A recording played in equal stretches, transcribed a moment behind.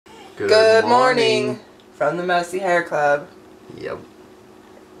Good morning from the Messy Hair Club. Yep.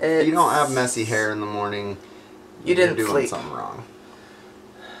 If you don't have messy hair in the morning, you're doing something wrong.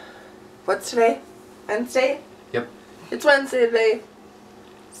 What's today? Wednesday? Yep. It's Wednesday today.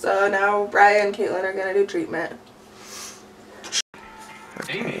 So now Brian and Caitlin are going to do treatment.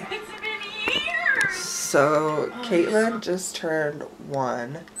 Okay. So Caitlin just turned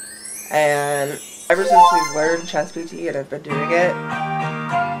 1. And ever since we've learned chest PT and I've been doing it,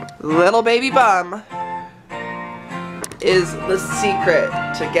 little baby bum is the secret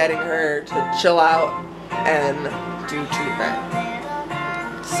to getting her to chill out and do treatment.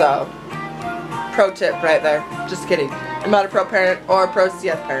 So, pro tip right there. Just kidding. I'm not a pro parent or a pro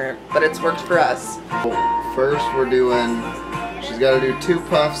CF parent, but it's worked for us. First we're doing, she's got to do 2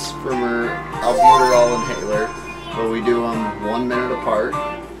 puffs from her albuterol inhaler, but we do them 1 minute apart.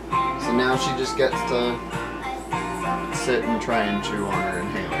 So now she just gets to sit and try and chew on her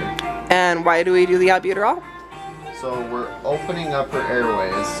inhaler. And why do we do the albuterol? So we're opening up her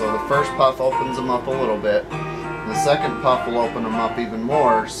airways. So the first puff opens them up a little bit. The second puff will open them up even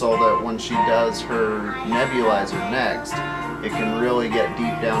more so that when she does her nebulizer next, it can really get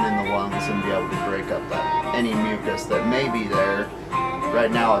deep down in the lungs and be able to break up any mucus that may be there.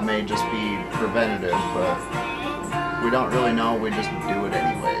 Right now it may just be preventative, but we don't really know, we just do it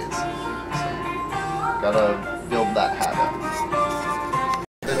anyways. So, gotta build that habit.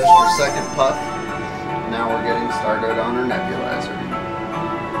 Finished her second puff. Now we're getting started on our nebulizer.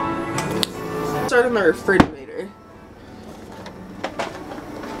 Start in the refrigerator.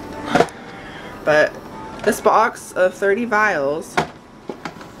 But this box of 30 vials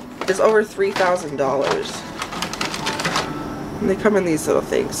is over $3,000. And they come in these little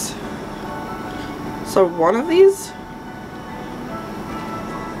things. So one of these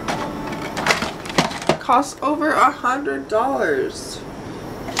costs over $100.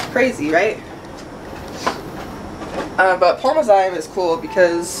 Crazy, right? But Pulmozyme is cool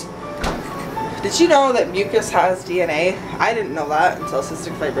because, did you know that mucus has DNA? I didn't know that until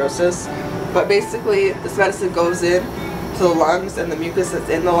cystic fibrosis. But basically, this medicine goes in to the lungs and the mucus that's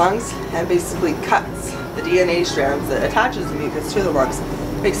in the lungs and basically cuts the DNA strands that attaches the mucus to the lungs.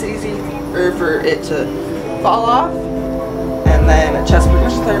 Makes it easier for it to fall off, and then a chest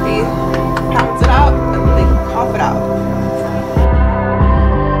percussion therapy pounds it out and they can cough it out.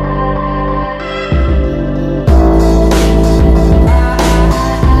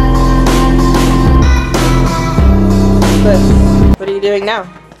 What are you doing now?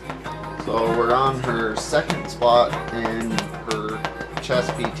 So we're on her second spot in her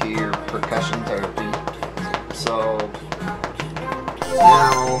chest PT or percussion therapy. So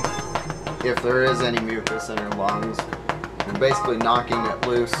now if there is any mucus in her lungs, we're basically knocking it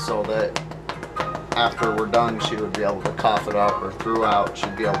loose so that after we're done she would be able to cough it up, or throughout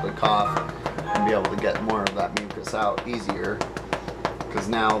she'd be able to cough and be able to get more of that mucus out easier. Because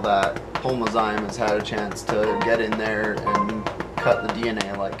now that Pulmozyme has had a chance to get in there and cut the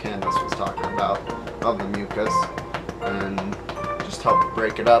DNA like Candace was talking about of the mucus and just help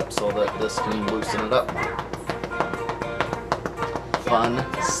break it up so that this can loosen it up more. Fun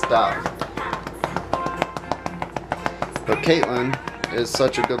stuff. But Caitlin is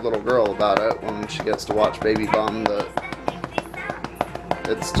such a good little girl about it when she gets to watch Baby Bum that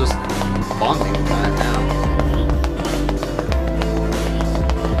it's just bonding time now.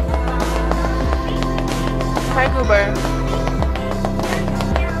 Hi, Goober.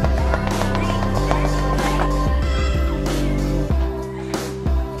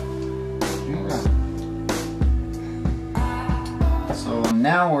 So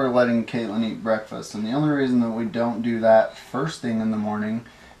now we're letting Caitlin eat breakfast, and the only reason that we don't do that first thing in the morning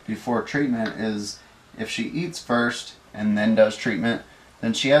before treatment is if she eats first and then does treatment,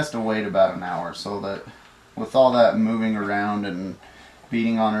 then she has to wait about an hour, so that with all that moving around and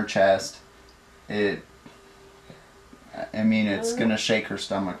beating on her chest, it's gonna shake her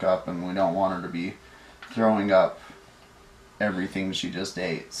stomach up, and we don't want her to be throwing up everything she just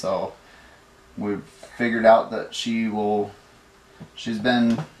ate. So we've figured out that she's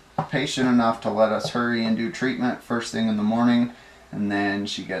been patient enough to let us hurry and do treatment first thing in the morning, and then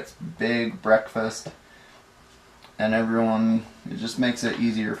she gets big breakfast, and it just makes it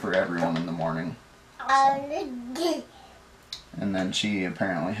easier for everyone in the morning. So, and then she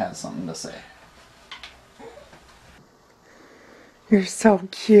apparently has something to say. You're so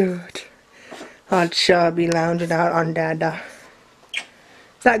cute. Oh, chubby, lounging out on Dada.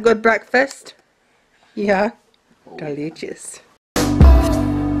 Is that good breakfast? Yeah? Oh. Delicious.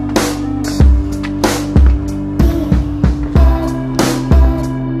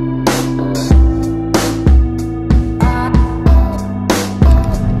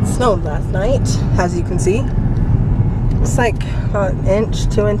 snowed last night, as you can see. It's like about an inch,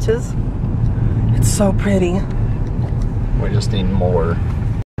 2 inches. It's so pretty. We just need more.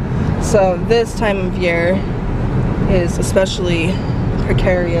 So this time of year is especially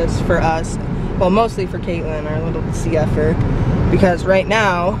precarious for us. Well, mostly for Caitlin, our little CF'er, because right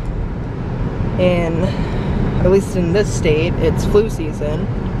now, at least in this state, it's flu season,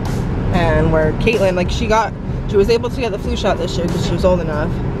 and where Caitlin, like, she was able to get the flu shot this year because she was old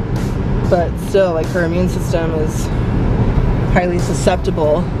enough, but still, like, her immune system is highly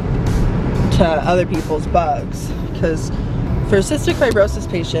susceptible to other people's bugs, because for cystic fibrosis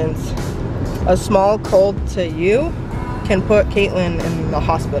patients, a small cold to you can put Caitlin in the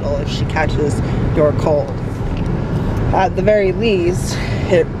hospital if she catches your cold. At the very least,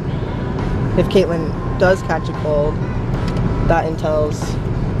 if Caitlin does catch a cold, that entails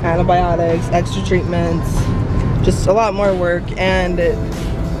antibiotics, extra treatments, just a lot more work, and it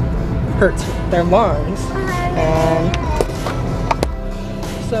hurts their lungs. And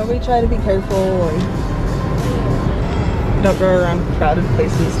so we try to be careful and don't go around crowded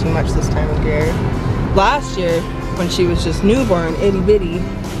places too much this time of year. Last year, when she was just newborn, itty bitty,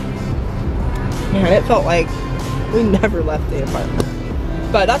 man, it felt like we never left the apartment.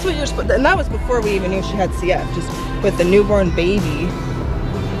 But that's what you're supposed to, and that was before we even knew she had CF. Just with the newborn baby,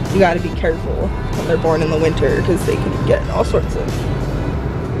 you gotta be careful when they're born in the winter, because they can get all sorts of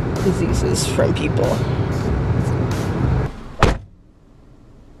diseases from people.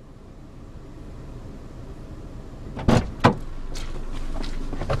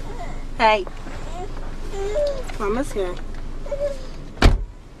 Hey. Mama's here.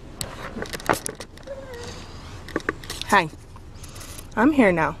 Hi. I'm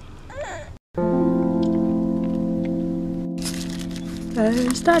here now.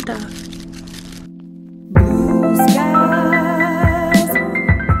 There's Dada. Blue skies.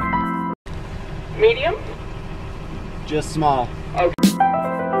 Medium? Just small. Okay.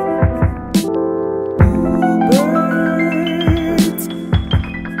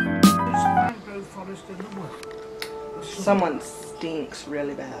 Someone stinks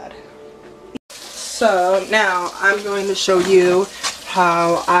really bad. So now I'm going to show you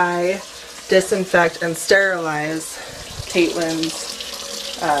how I disinfect and sterilize Caitlin's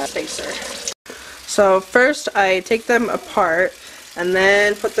spacer. So first I take them apart and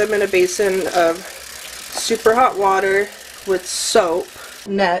then put them in a basin of super hot water with soap.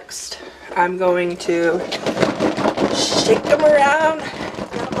 Next I'm going to shake them around,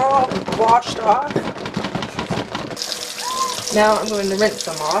 get them all washed off. Now I'm going to rinse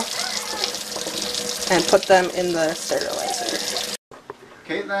them off and put them in the sterilizer.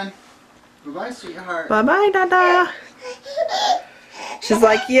 Caitlin, bye-bye, sweetheart. Bye-bye, Dada. She's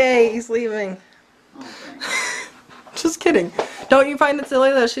like, yay, he's leaving. Oh, thanks. Just kidding. Don't you find it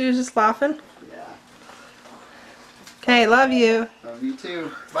silly that she was just laughing? Yeah. Okay, love you. Love you too.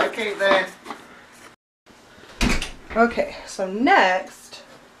 Bye, Caitlin. Okay, so next,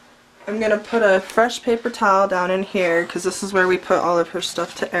 I'm going to put a fresh paper towel down in here, because this is where we put all of her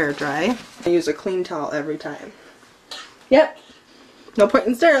stuff to air dry. I use a clean towel every time. Yep. No point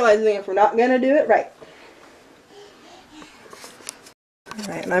in sterilizing if we're not going to do it right.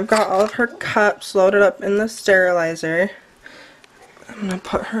 Alright, and I've got all of her cups loaded up in the sterilizer. I'm going to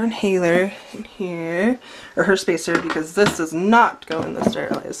put her inhaler in here, or her spacer, because this does not go in the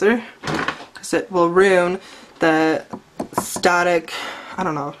sterilizer, because it will ruin the static, I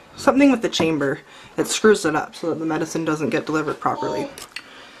don't know, something with the chamber. It screws it up so that the medicine doesn't get delivered properly.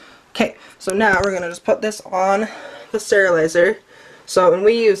 Okay, so now we're going to just put this on the sterilizer. So, and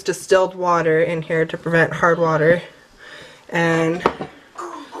we use distilled water in here to prevent hard water. And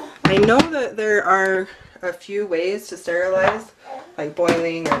I know that there are a few ways to sterilize, like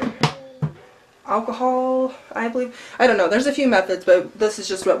boiling or alcohol, I believe. I don't know, there's a few methods, but this is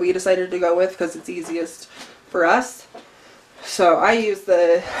just what we decided to go with because it's easiest for us. So I use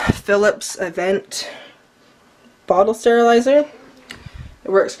the Philips Avent bottle sterilizer.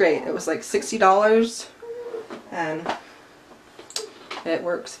 It works great. It was like $60 and it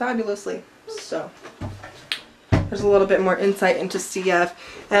works fabulously. So there's a little bit more insight into CF,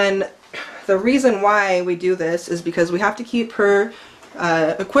 and the reason why we do this is because we have to keep her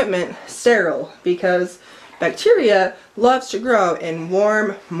equipment sterile, because bacteria loves to grow in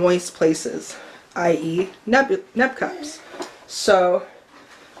warm, moist places, i.e. neb cups. So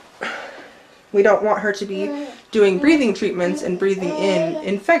we don't want her to be doing breathing treatments and breathing in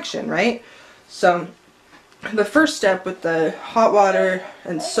infection, right? So the first step with the hot water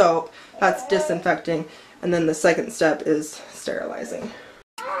and soap, that's disinfecting, and then the second step is sterilizing.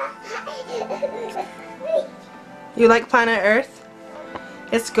 You like planet Earth?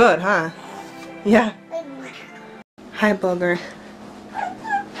 It's good, huh? Yeah. Hi, booger.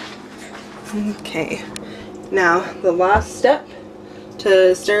 Okay. Now, the last step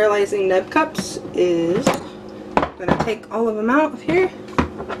to sterilizing neb cups is I'm going to take all of them out of here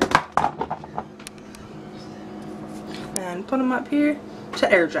and put them up here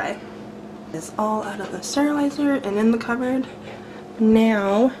to air dry. It's all out of the sterilizer and in the cupboard.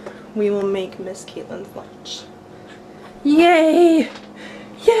 Now, we will make Miss Caitlin's lunch. Yay!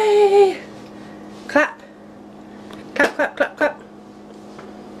 Yay! Clap! Clap, clap, clap, clap.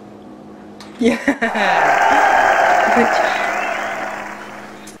 Yeah! Good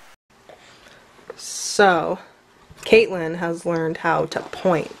job. So, Caitlin has learned how to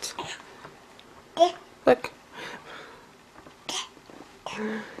point. Look.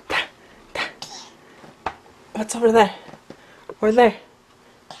 What's over there? Over there.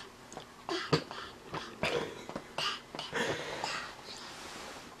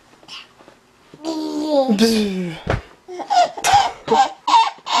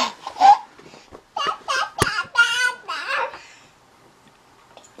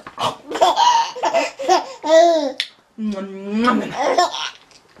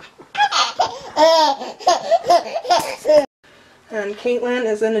 And Caitlin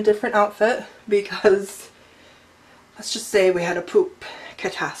is in a different outfit because, let's just say, we had a poop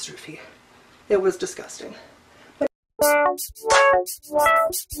catastrophe. It was disgusting.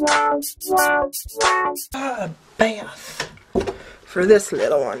 A bath for this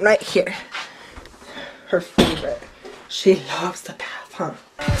little one right here. Her favorite. She loves the bath, huh?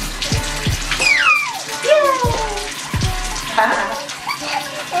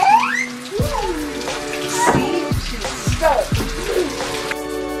 See? She's so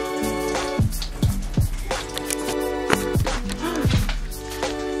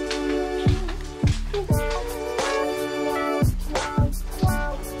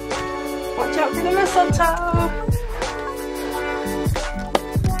watch out for the mistletoe.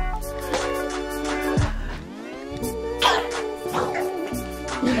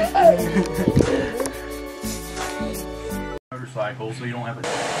 Motorcycle, so you don't have a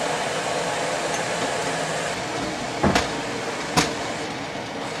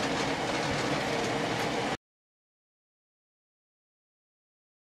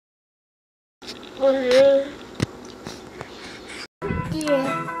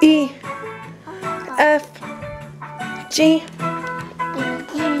E F G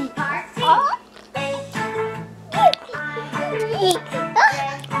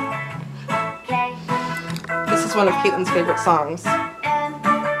This is one of Caitlin's favorite songs.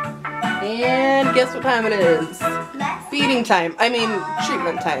 And guess what time it is? Feeding time. I mean,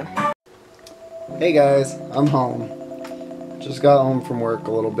 treatment time. Hey guys, I'm home. Just got home from work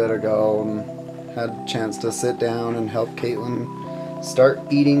a little bit ago and had a chance to sit down and help Caitlin start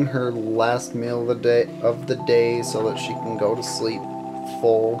eating her last meal of the day so that she can go to sleep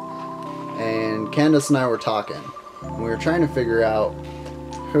full. And Candace and I were talking. We were trying to figure out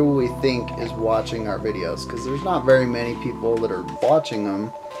who we think is watching our videos, because there's not very many people that are watching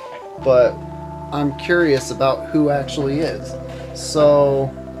them, but I'm curious about who actually is. So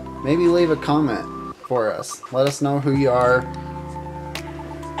maybe leave a comment for us. Let us know who you are,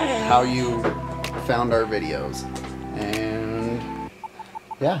 how you found our videos, and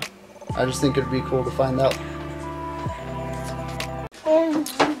yeah, I just think it'd be cool to find out.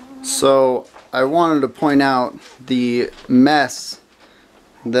 So I wanted to point out the mess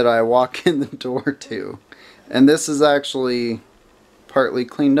that I walk in the door to, and this is actually partly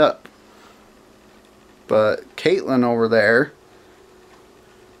cleaned up, but Caitlin over there,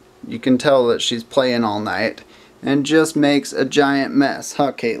 you can tell that she's playing all night and just makes a giant mess,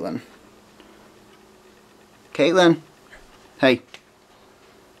 huh, Caitlin? Caitlin? Hey.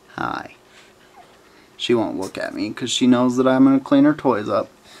 Hi. She won't look at me because she knows that I'm going to clean her toys up.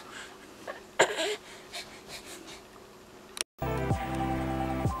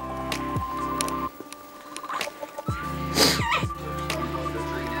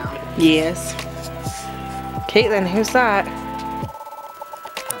 Yes. Caitlin, who's that?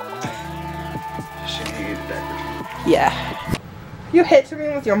 She needed diapers. Yeah. You hit me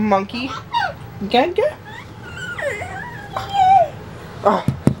with your monkey. Ganga? Oh.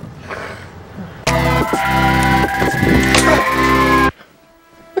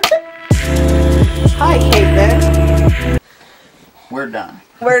 Hi, Caitlin. We're done.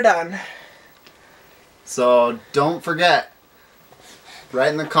 We're done. So don't forget, write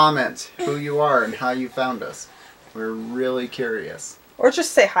in the comments who you are and how you found us. We're really curious. Or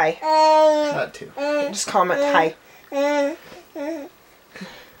just say hi. That too. Just comment hi.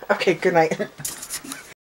 Okay, good night.